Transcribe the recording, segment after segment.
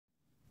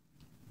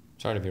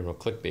Sorry to be real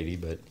clickbaity,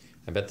 but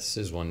I bet this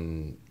is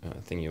one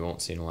thing you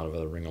won't see in a lot of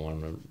other Ring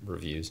alarm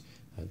reviews.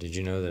 Did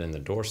you know that in the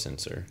door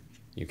sensor,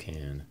 you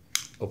can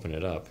open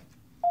it up,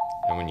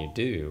 and when you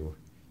do,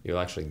 you'll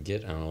actually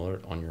get an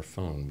alert on your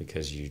phone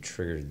because you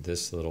triggered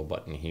this little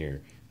button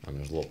here.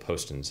 There's a little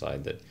post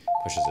inside that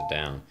pushes it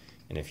down,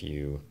 and if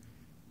you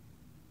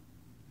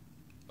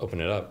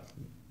open it up,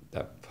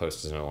 that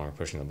post is no longer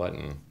pushing the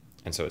button,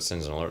 and so it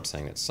sends an alert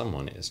saying that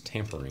someone is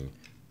tampering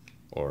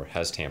or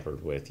has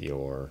tampered with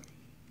your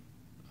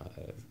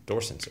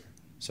door sensor.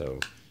 So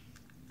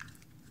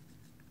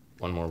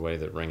one more way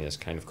that Ring is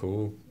kind of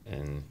cool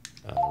and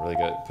really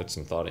put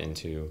some thought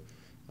into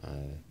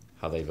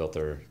how they built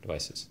their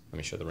devices. Let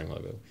me show the Ring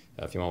logo.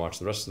 If you want to watch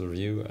the rest of the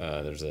review,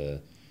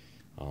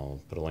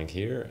 I'll put a link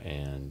here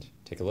and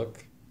take a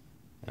look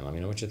and let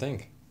me know what you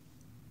think.